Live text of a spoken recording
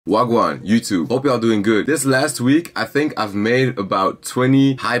Wagwan, YouTube. Hope y'all doing good. This last week, I think I've made about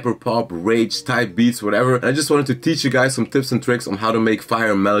 20 hyperpop, rage type beats, whatever. And I just wanted to teach you guys some tips and tricks on how to make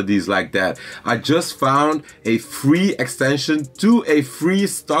fire melodies like that. I just found a free extension to a free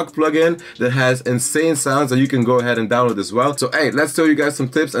stock plugin that has insane sounds that you can go ahead and download as well. So hey, let's show you guys some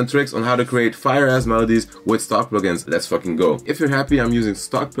tips and tricks on how to create fire ass melodies with stock plugins. Let's fucking go. If you're happy I'm using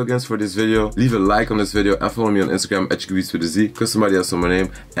stock plugins for this video, leave a like on this video and follow me on Instagram at Chuki with a Z, because somebody else on my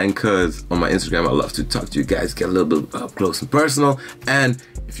name. And cause on my Instagram I love to talk to you guys, get a little bit up close and personal. And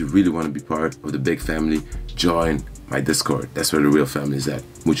if you really want to be part of the big family, join my Discord. That's where the real family is at.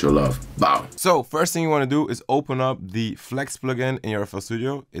 Mucho love. Bow. So first thing you want to do is open up the Flex plugin in your FL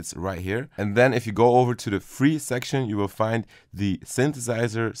Studio. It's right here. And then if you go over to the free section, you will find the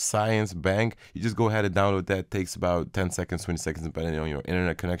synthesizer science bank. You just go ahead and download that. It takes about 10 seconds, 20 seconds depending on your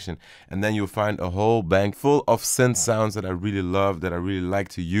internet connection. And then you'll find a whole bank full of synth sounds that I really love, that I really like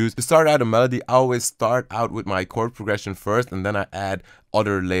to use. To start out a melody, I always start out with my chord progression first, and then I add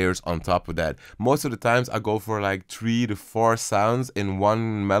other layers on top of that. Most of the times I go for like 3 to 4 sounds in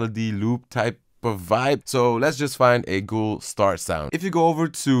one melody loop type of vibe. So let's just find a cool start sound. If you go over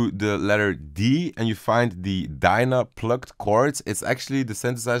to the letter D and you find the Dyna plucked chords, it's actually the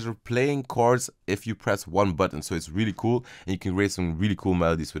synthesizer playing chords if you press one button. So it's really cool and you can create some really cool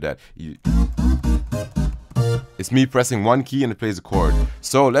melodies with that. It's me pressing one key and it plays a chord.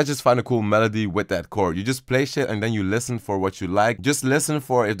 So let's just find a cool melody with that chord. You just play shit and then you listen for what you like. Just listen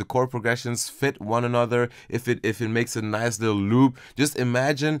for if the chord progressions fit one another, if it makes a nice little loop. Just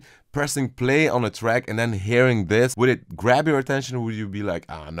imagine pressing play on a track and then hearing this. Would it grab your attention, or would you be like,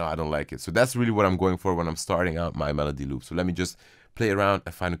 ah, no, I don't like it? So that's really what I'm going for when I'm starting out my melody loop. So let me just play around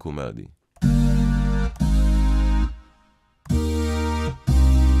and find a cool melody.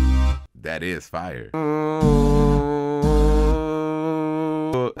 That is fire.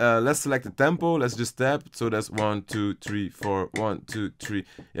 Let's select the tempo. Let's just tap. So that's 1 2 3 4 1 2 3.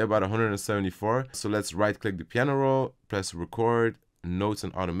 Yeah, about 174. So let's right click the piano roll, press record, notes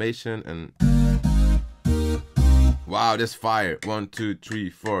and automation, and wow, that's fire. 1 2 3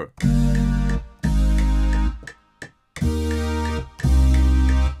 4.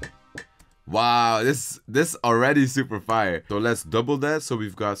 Wow, this already super fire. So let's double that so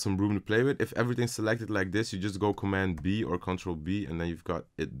we've got some room to play with. If everything's selected like this, you just go Command B or Control B and then you've got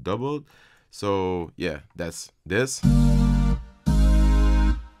it doubled. So yeah, that's this.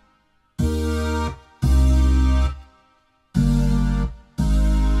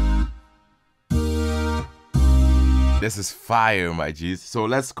 This is fire, my G's. So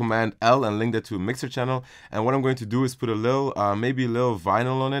let's Command L and link that to a mixer channel. And what I'm going to do is put a little, maybe a little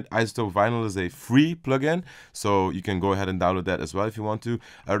vinyl on it. Isotope Vinyl is a free plugin, so you can go ahead and download that as well if you want to.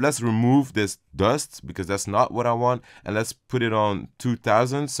 Let's remove this dust because that's not what I want. And let's put it on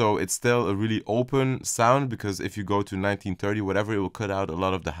 2000. So it's still a really open sound, because if you go to 1930, whatever, it will cut out a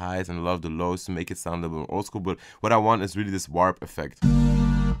lot of the highs and a lot of the lows to make it sound a little more old school. But what I want is really this warp effect.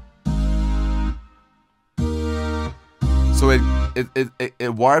 So it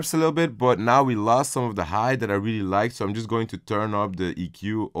warps a little bit, but now we lost some of the high that I really like. So I'm just going to turn up the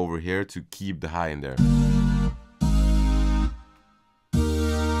EQ over here to keep the high in there.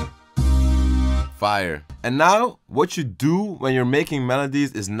 Fire. And now what you do when you're making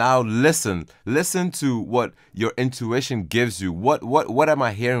melodies is now listen to what your intuition gives you. What am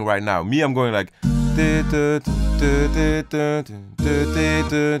I hearing right now? Me, I'm going like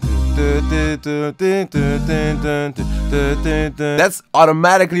that's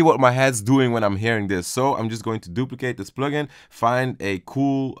automatically what my head's doing when I'm hearing this. So I'm just going to duplicate this plugin, find a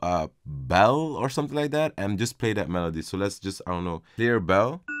cool bell or something like that, and just play that melody. So let's just, I don't know, clear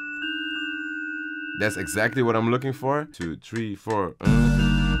bell. That's exactly what I'm looking for. 2 3 4.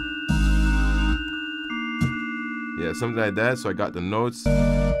 Yeah, something like that. So I got the notes.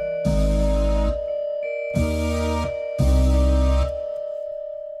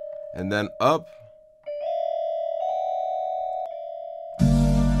 And then up.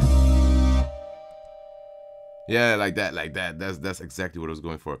 Yeah, like that. That's exactly what I was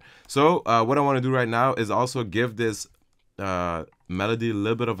going for. So what I want to do right now is also give this melody a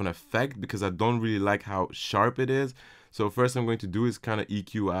little bit of an effect, because I don't really like how sharp it is. So first I'm going to do is kind of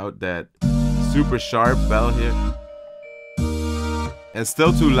EQ out that super sharp bell here. And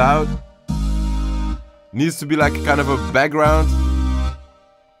still too loud. Needs to be like kind of a background.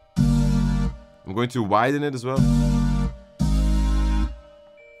 I'm going to widen it as well.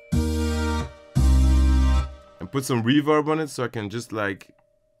 And put some reverb on it so I can just like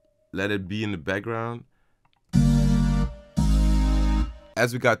let it be in the background.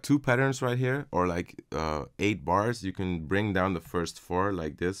 As we got 2 patterns right here, or like 8 bars, you can bring down the first 4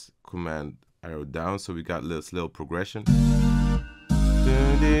 like this, command arrow down, so we got this little progression.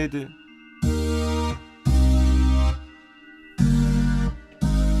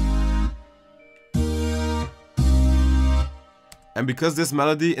 And because this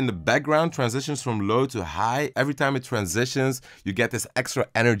melody in the background transitions from low to high, every time it transitions, you get this extra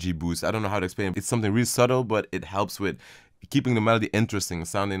energy boost. I don't know how to explain it. It's something really subtle, but it helps with keeping the melody interesting,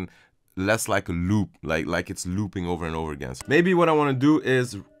 sounding less like a loop, like it's looping over and over again. So maybe what I want to do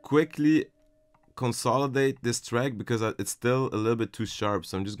is quickly consolidate this track because it's still a little bit too sharp.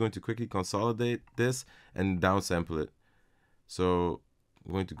 So I'm just going to quickly consolidate this and downsample it. So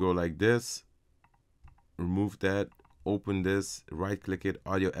I'm going to go like this, remove that, open this, right click it,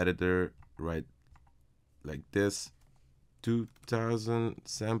 audio editor, right like this, 2000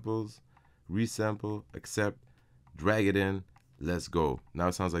 samples, resample, accept, drag it in, let's go. Now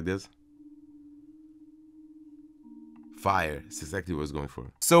it sounds like this. Fire. It's exactly what I was going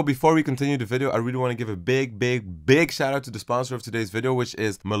for. So before we continue the video, I really want to give a big shout out to the sponsor of today's video, which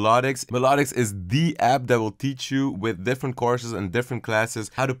is MELODIES. MELODIES is the app that will teach you with different courses and different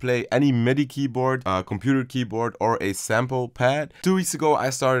classes how to play any MIDI keyboard, computer keyboard, or a sample pad. 2 weeks ago, I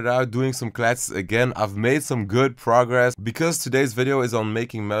started out doing some classes again. I've made some good progress. Because today's video is on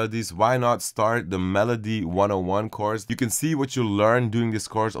making melodies, why not start the Melody 101 course? You can see what you'll learn doing this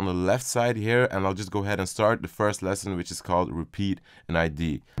course on the left side here, and I'll just go ahead and start the first lesson, which is called Repeat an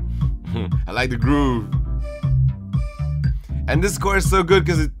ID. I like the groove. And this course is so good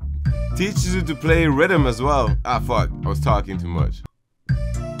because it teaches you to play rhythm as well. Ah, fuck, I was talking too much.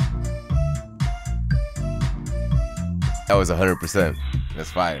 That was 100%. That's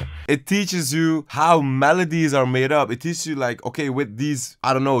fire. It teaches you how melodies are made up. It teaches you like, okay, with these,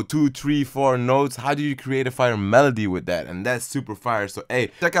 I don't know, 2, 3, 4 notes, how do you create a fire melody with that? And that's super fire. So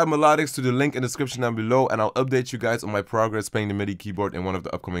hey, check out MELODIES to the link in the description down below, and I'll update you guys on my progress playing the MIDI keyboard in one of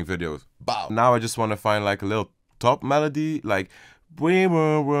the upcoming videos. Bow. Now I just want to find like a little top melody, like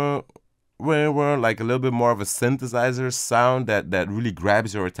like a little bit more of a synthesizer sound that really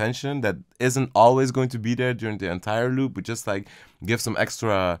grabs your attention, that isn't always going to be there during the entire loop, but just like give some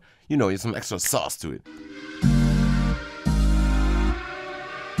extra, you know, some extra sauce to it.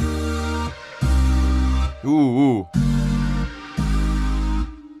 Ooh.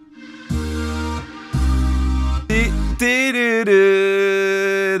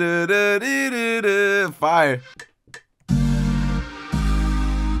 Fire.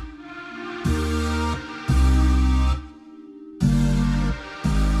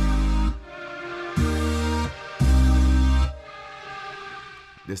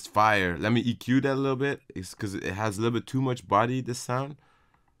 This fire. Let me EQ that a little bit. It's because it has a little bit too much body, this sound.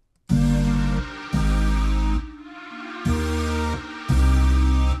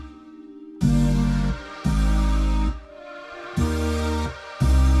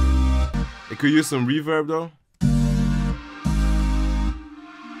 It could use some reverb though.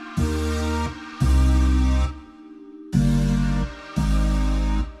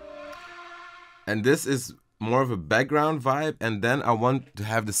 And this is more of a background vibe, and then I want to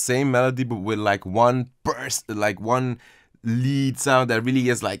have the same melody but with like one burst, like one lead sound that really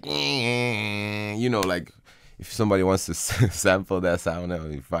is like, you know, like if somebody wants to sample that sound, that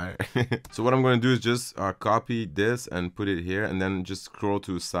would be fire. So what I'm going to do is just copy this and put it here, and then just scroll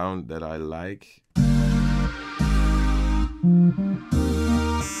to a sound that I like.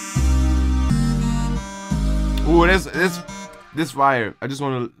 Ooh, this fire. I just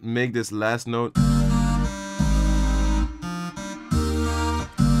want to make this last note.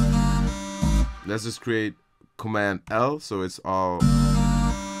 Let's just create Command L so it's all.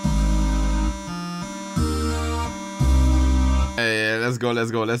 Hey, let's go.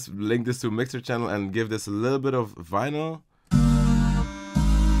 Let's link this to a mixer channel and give this a little bit of vinyl.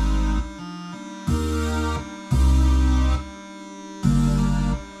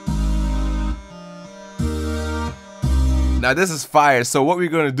 Now this is fire. So what we're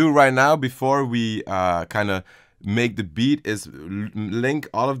gonna do right now before we kind of make the beat is link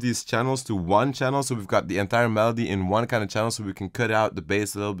all of these channels to one channel, so we've got the entire melody in one kind of channel, so we can cut out the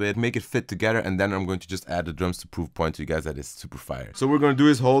bass a little bit, make it fit together, and then I'm going to just add the drums to prove point to you guys that it's super fire. So what we're going to do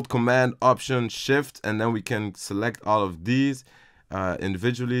is hold Command Option Shift, and then we can select all of these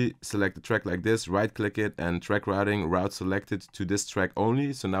individually, select the track like this, right click it, and track routing, route selected to this track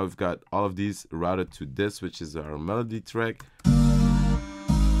only. So now we've got all of these routed to this, which is our melody track.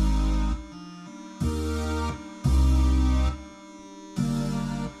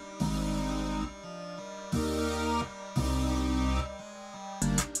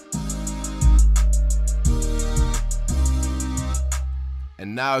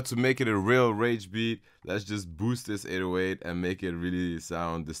 And now to make it a real rage beat, let's just boost this 808 and make it really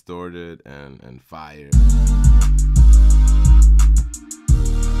sound distorted and fire.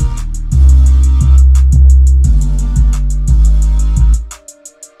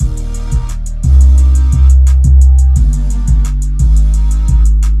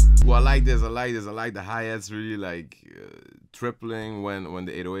 Well, I like this. I like the hi-hats really like tripling when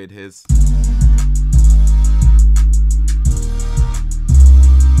the 808 hits.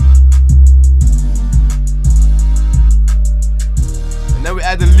 And then we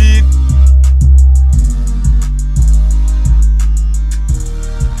add the lead.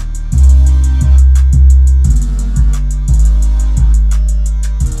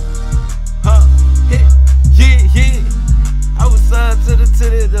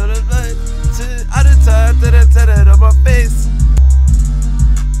 On my face.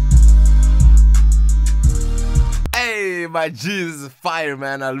 Hey, my G, this is fire,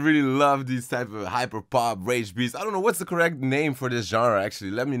 man. I really love these type of hyper pop rage beats. I don't know what's the correct name for this genre,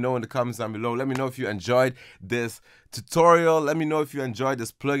 actually. Let me know in the comments down below. Let me know if you enjoyed this tutorial. Let me know if you enjoyed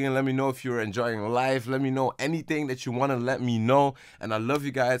this plugin. Let me know if you're enjoying life. Let me know anything that you want to let me know. And I love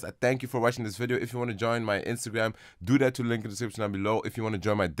you guys. I thank you for watching this video. If you want to join my Instagram, do that through the link in the description down below. If you want to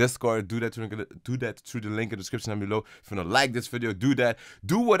join my Discord, do that through the link in the description down below. If you want to like this video, do that.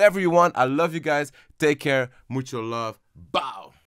 Do whatever you want. I love you guys. Take care. Mucho love. Bow.